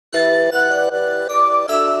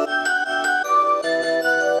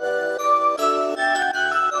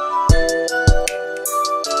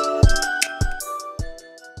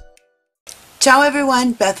Ciao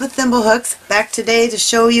everyone, Beth with Thimblehooks, back today to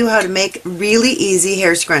show you how to make really easy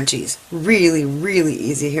hair scrunchies. Really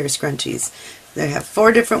easy hair scrunchies. They have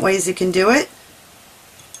 4 different ways you can do it.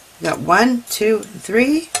 You got 1, 2,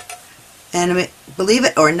 3, and believe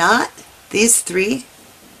it or not, these 3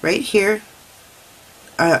 right here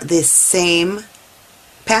are the same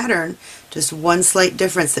pattern, just one slight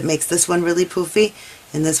difference that makes this one really poofy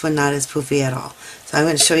and this one not as poofy at all. So I'm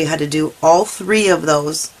going to show you how to do all 3 of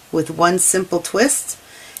those with one simple twist,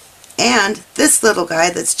 and this little guy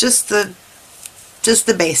that's just the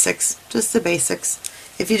basics,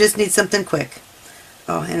 if you just need something quick.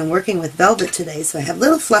 Oh, and I'm working with velvet today, so I have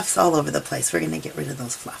little fluffs all over the place. We're going to get rid of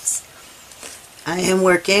those fluffs. I am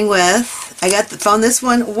working with, found this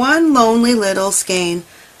one lonely little skein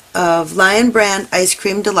of Lion Brand Ice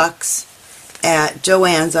Cream Deluxe at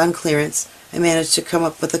Joann's on clearance. I managed to come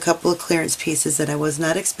up with a couple of clearance pieces that I was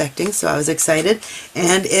not expecting, so I was excited.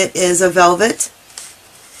 And it is a velvet.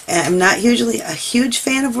 And I'm not usually a huge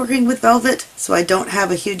fan of working with velvet, so I don't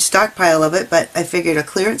have a huge stockpile of it, but I figured a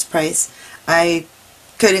clearance price, I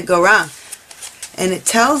couldn't go wrong. And it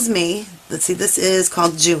tells me, let's see, this is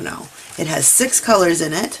called Juno. It has 6 colors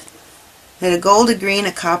in it. It had a gold, a green,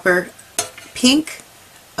 a copper, pink,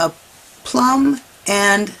 a plum,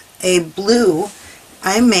 and a blue.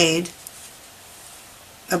 I made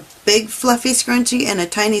a big fluffy scrunchie and a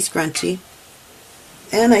tiny scrunchie,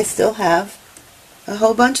 and I still have a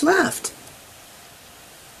whole bunch left.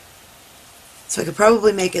 So I could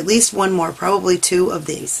probably make at least one more, probably 2 of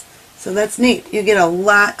these. So that's neat. You get a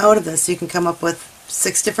lot out of this. You can come up with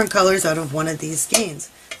 6 different colors out of one of these skeins.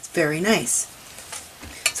 It's very nice.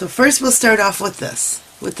 So first we'll start off with this,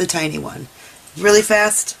 with the tiny one. Really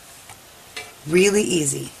fast, really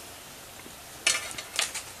easy.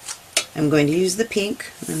 I'm going to use the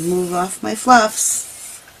pink and move off my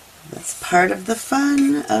fluffs. That's part of the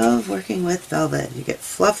fun of working with velvet. You get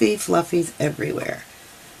fluffy fluffies everywhere.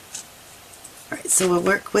 Alright, so we'll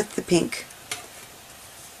work with the pink.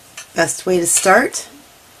 Best way to start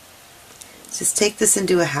is just take this and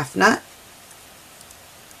do a half knot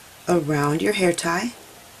around your hair tie,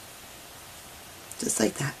 just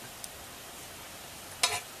like that.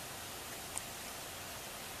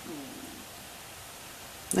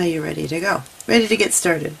 Now you're ready to go. Ready to get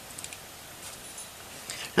started.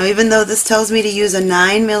 Now even though this tells me to use a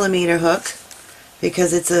 9mm hook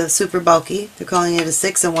because it's a super bulky, they're calling it a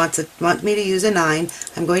 6 and want me to use a 9,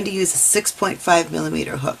 I'm going to use a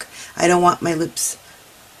 6.5mm hook. I don't want my loops,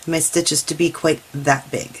 my stitches to be quite that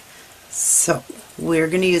big. So we're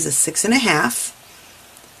going to use a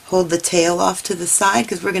 6.5. Hold the tail off to the side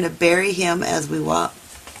because we're going to bury him as we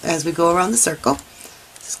go around the circle.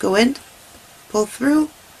 Just go in, pull through,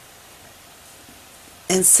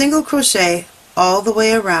 and single crochet all the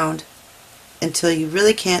way around until you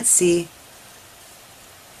really can't see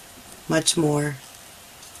much more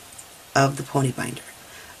of the pony binder.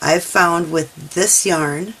 I've found with this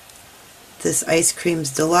yarn, this Ice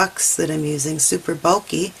Creams Deluxe that I'm using, super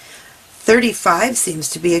bulky, 35 seems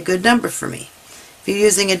to be a good number for me. If you're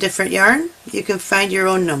using a different yarn, you can find your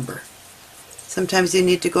own number. Sometimes you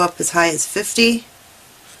need to go up as high as 50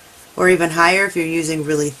 or even higher if you're using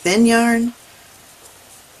really thin yarn.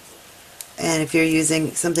 And if you're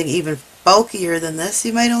using something even bulkier than this,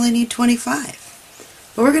 you might only need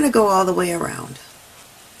 25. But we're going to go all the way around.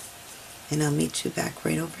 And I'll meet you back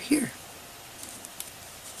right over here.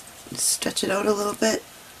 Just stretch it out a little bit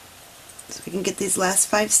so we can get these last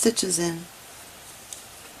 5 stitches in.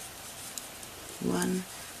 1,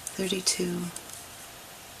 32,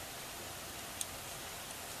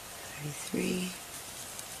 33,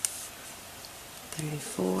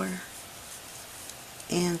 34,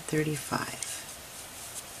 and 35.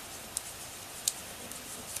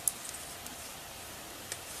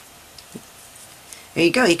 There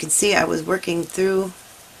you go. You can see I was working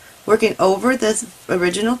over this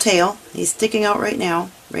original tail. He's sticking out right now,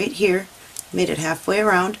 right here. Made it halfway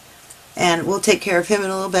around, and we'll take care of him in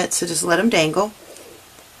a little bit, so just let him dangle.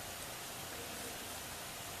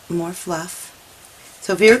 More fluff.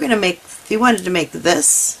 So if you wanted to make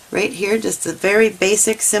this right here, just a very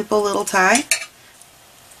basic, simple little tie,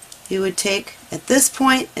 you would take at this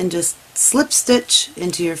point and just slip stitch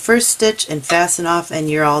into your first stitch and fasten off, and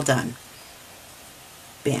you're all done.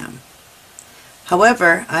 Bam.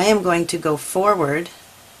 However, I am going to go forward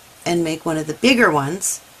and make one of the bigger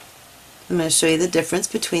ones. I'm going to show you the difference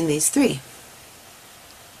between these 3.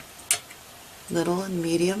 Little and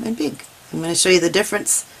medium and big. I'm going to show you the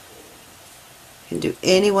difference. You can do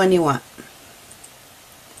any one you want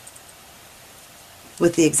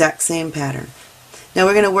with the exact same pattern. Now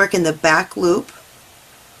we're going to work in the back loop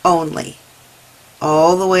only.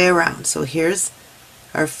 all the way around. So here's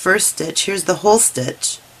our first stitch. Here's the whole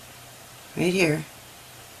stitch right here.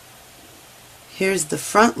 Here's the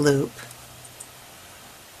front loop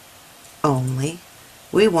only.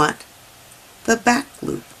 We want the back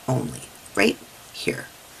loop only right here.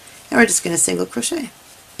 And we're just going to single crochet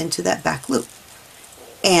into that back loop.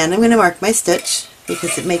 And I'm going to mark my stitch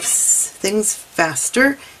because it makes things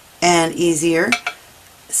faster and easier,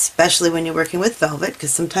 especially when you're working with velvet,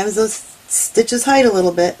 because sometimes those stitches hide a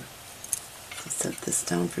little bit. I'll set this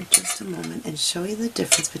down for just a moment and show you the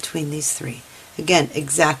difference between these three. Again,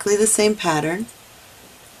 exactly the same pattern.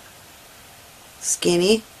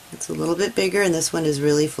 Skinny, it's a little bit bigger, and this one is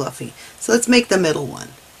really fluffy. So let's make the middle one,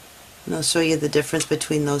 and I'll show you the difference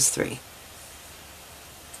between those three.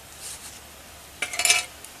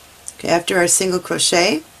 Okay, after our single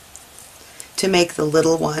crochet, to make the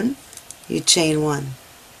little one, you chain 1.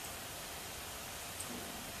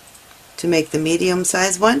 To make the medium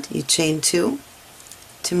size one, you chain 2.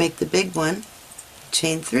 To make the big one,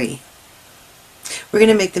 chain 3. We're going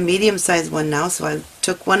to make the medium size one now, so I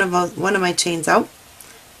took one of my chains out.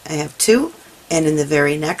 I have 2, and in the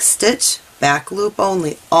very next stitch, back loop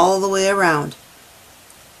only, all the way around,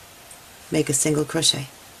 make a single crochet.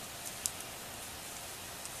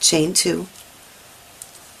 Chain 2,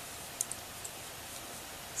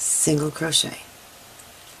 single crochet,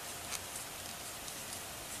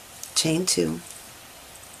 chain 2,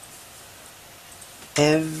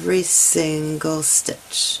 every single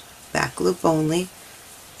stitch, back loop only,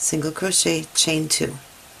 single crochet, chain 2,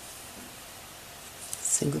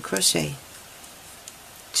 single crochet,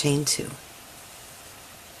 chain 2.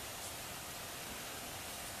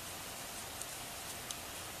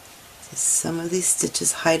 Some of these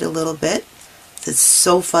stitches hide a little bit. It's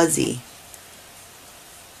so fuzzy.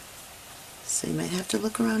 So you might have to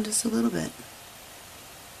look around just a little bit.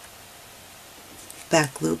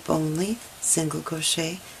 Back loop only, single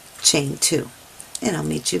crochet, chain 2. And I'll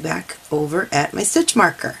meet you back over at my stitch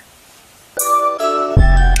marker.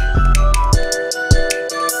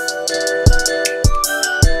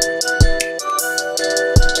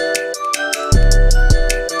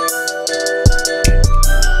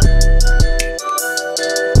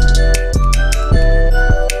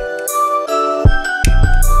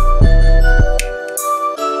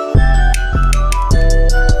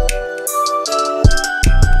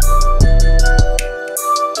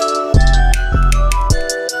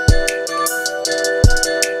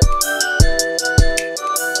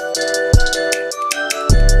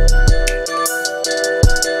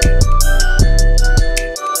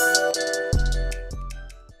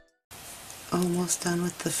 Almost done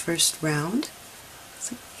with the first round.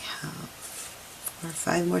 So we have 4 or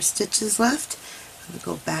 5 more stitches left. I'm going to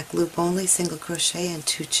go back loop only, single crochet, and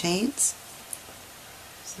 2 chains.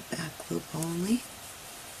 So back loop only,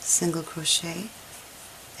 single crochet,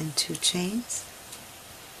 and 2 chains.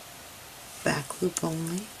 Back loop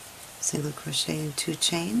only, single crochet, and 2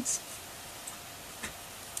 chains.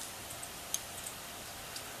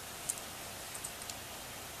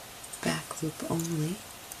 Back loop only,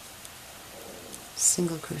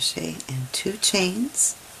 single crochet, and 2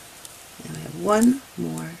 chains, and we have 1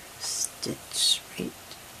 more stitch right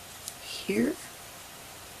here.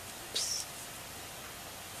 Oops.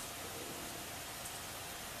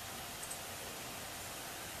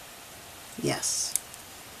 Yes,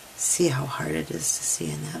 see how hard it is to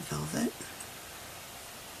see in that velvet?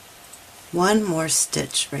 1 more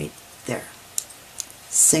stitch right there,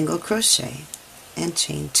 single crochet, and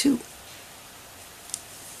chain 2.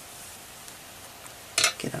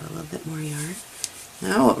 Get out a little bit more yarn.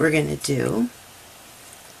 Now what we're going to do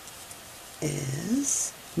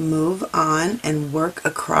is move on and work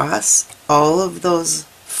across all of those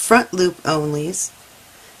front loop onlys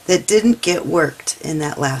that didn't get worked in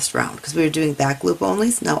that last round, because we were doing back loop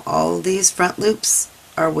onlys. Now all of these front loops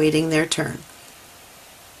are waiting their turn.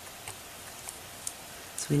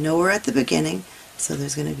 So we know we're at the beginning, so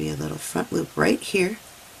there's going to be a little front loop right here,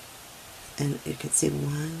 and you can see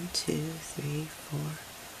 1, 2, 3, 4,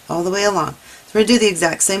 all the way along. So we're going to do the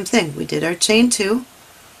exact same thing. We did our chain 2,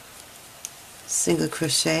 single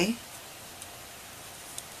crochet,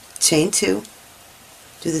 chain 2,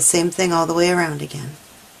 do the same thing all the way around again.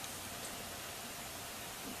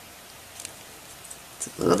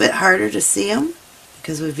 It's a little bit harder to see them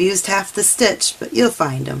because we've used half the stitch, but you'll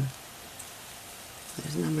find them.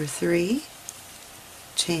 There's number 3,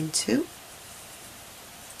 chain 2,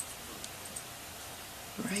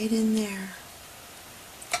 right in there.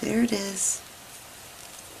 There it is.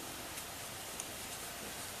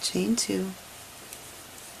 Chain 2,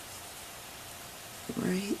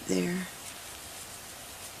 right there.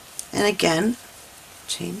 And again,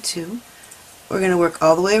 chain 2. We're going to work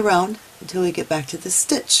all the way around until we get back to the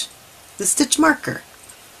stitch marker.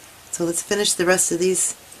 So let's finish the rest of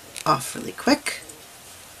these off really quick.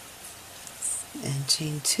 And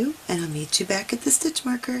chain 2, and I'll meet you back at the stitch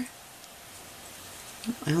marker.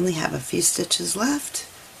 I only have a few stitches left.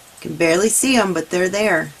 You can barely see them, but they're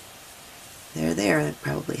there. They're there. I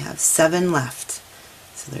probably have 7 left.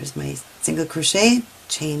 So there's my single crochet,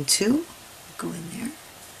 chain 2, go in there,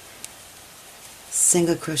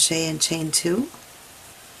 single crochet and chain 2,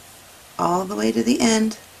 all the way to the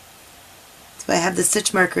end. So I have the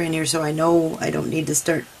stitch marker in here so I know I don't need to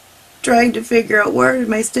start trying to figure out where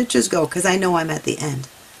my stitches go, because I know I'm at the end.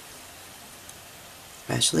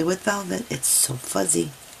 Especially with velvet, it's so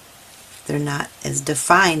fuzzy. They're not as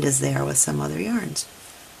defined as they are with some other yarns.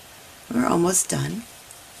 We're almost done.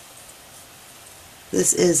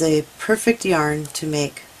 This is a perfect yarn to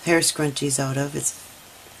make hair scrunchies out of. It's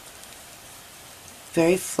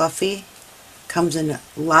very fluffy, comes in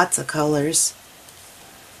lots of colors,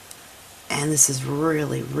 and this is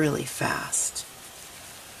really, really fast.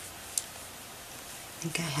 I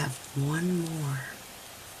think I have one more.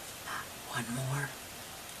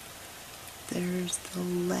 There's the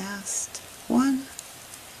last one.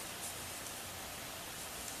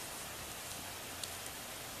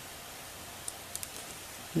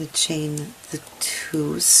 I'm going to chain the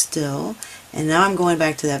 2 still, and now I'm going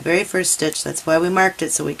back to that very first stitch. That's why we marked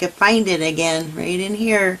it, so we could find it again right in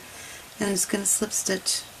here. And I'm just going to slip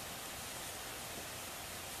stitch.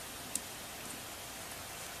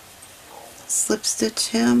 Slip stitch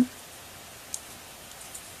him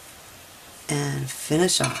and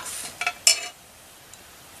finish off.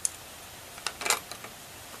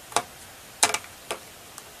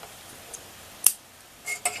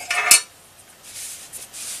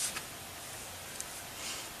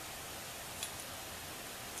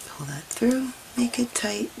 Pull that through, make it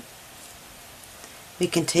tight. We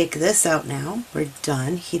can take this out now. We're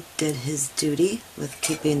done. He did his duty with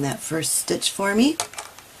keeping that first stitch for me.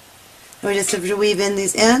 And we just have to weave in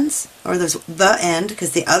these ends, or there's the end,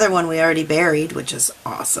 because the other one we already buried, which is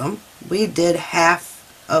awesome. We did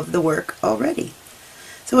half of the work already.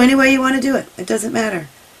 So any way you want to do it, it doesn't matter.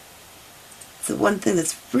 The one thing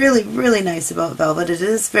that's really, really nice about velvet, it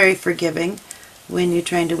is very forgiving when you're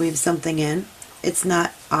trying to weave something in. It's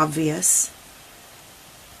not obvious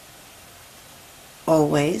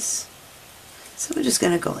always. So we're just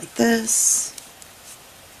going to go like this.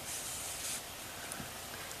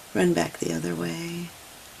 Run back the other way.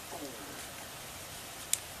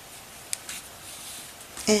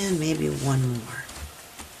 And maybe one more.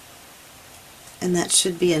 And that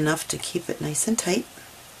should be enough to keep it nice and tight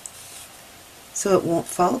so it won't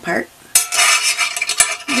fall apart.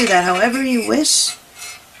 You do that however you wish.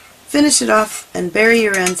 Finish it off and bury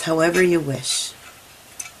your ends however you wish.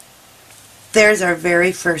 There's our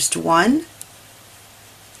very first one.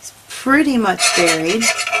 It's pretty much buried.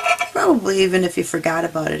 Probably even if you forgot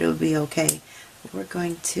about it, it would be okay. But we're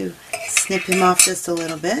going to snip him off just a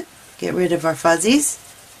little bit. Get rid of our fuzzies.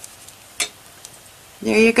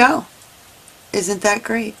 There you go. Isn't that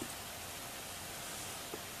great?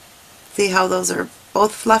 See how those are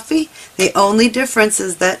both fluffy? The only difference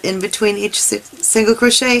is that in between each single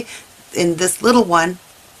crochet, in this little one,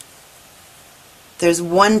 there's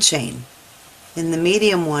 1 chain. In the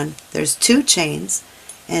medium one, there's 2 chains.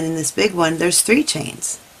 And in this big one, there's 3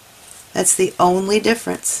 chains. That's the only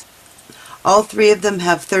difference. All 3 of them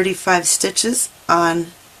have 35 stitches on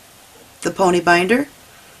the pony binder.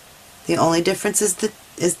 The only difference is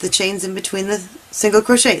the chains in between the single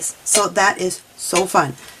crochets. So that is so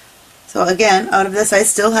fun. So again, out of this I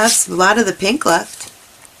still have a lot of the pink left.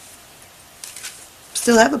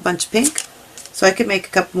 Still have a bunch of pink. So I could make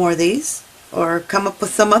a couple more of these or come up with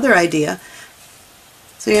some other idea.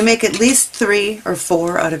 So you make at least 3 or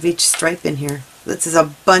 4 out of each stripe in here. This is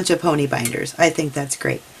a bunch of pony binders. I think that's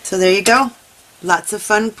great. So there you go. Lots of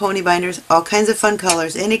fun pony binders, all kinds of fun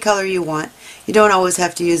colors, any color you want. You don't always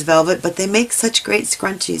have to use velvet, but they make such great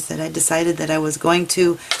scrunchies that I decided that I was going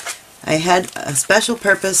to. I had a special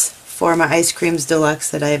purpose for my Ice Creams Deluxe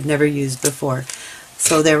that I have never used before.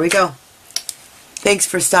 So there we go. Thanks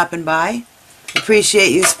for stopping by.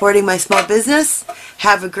 Appreciate you supporting my small business.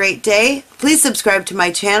 Have a great day. Please subscribe to my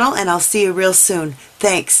channel and I'll see you real soon.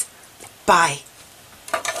 Thanks. Bye.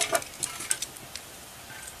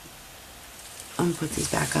 I'm going to put these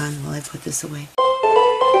back on while I put this away.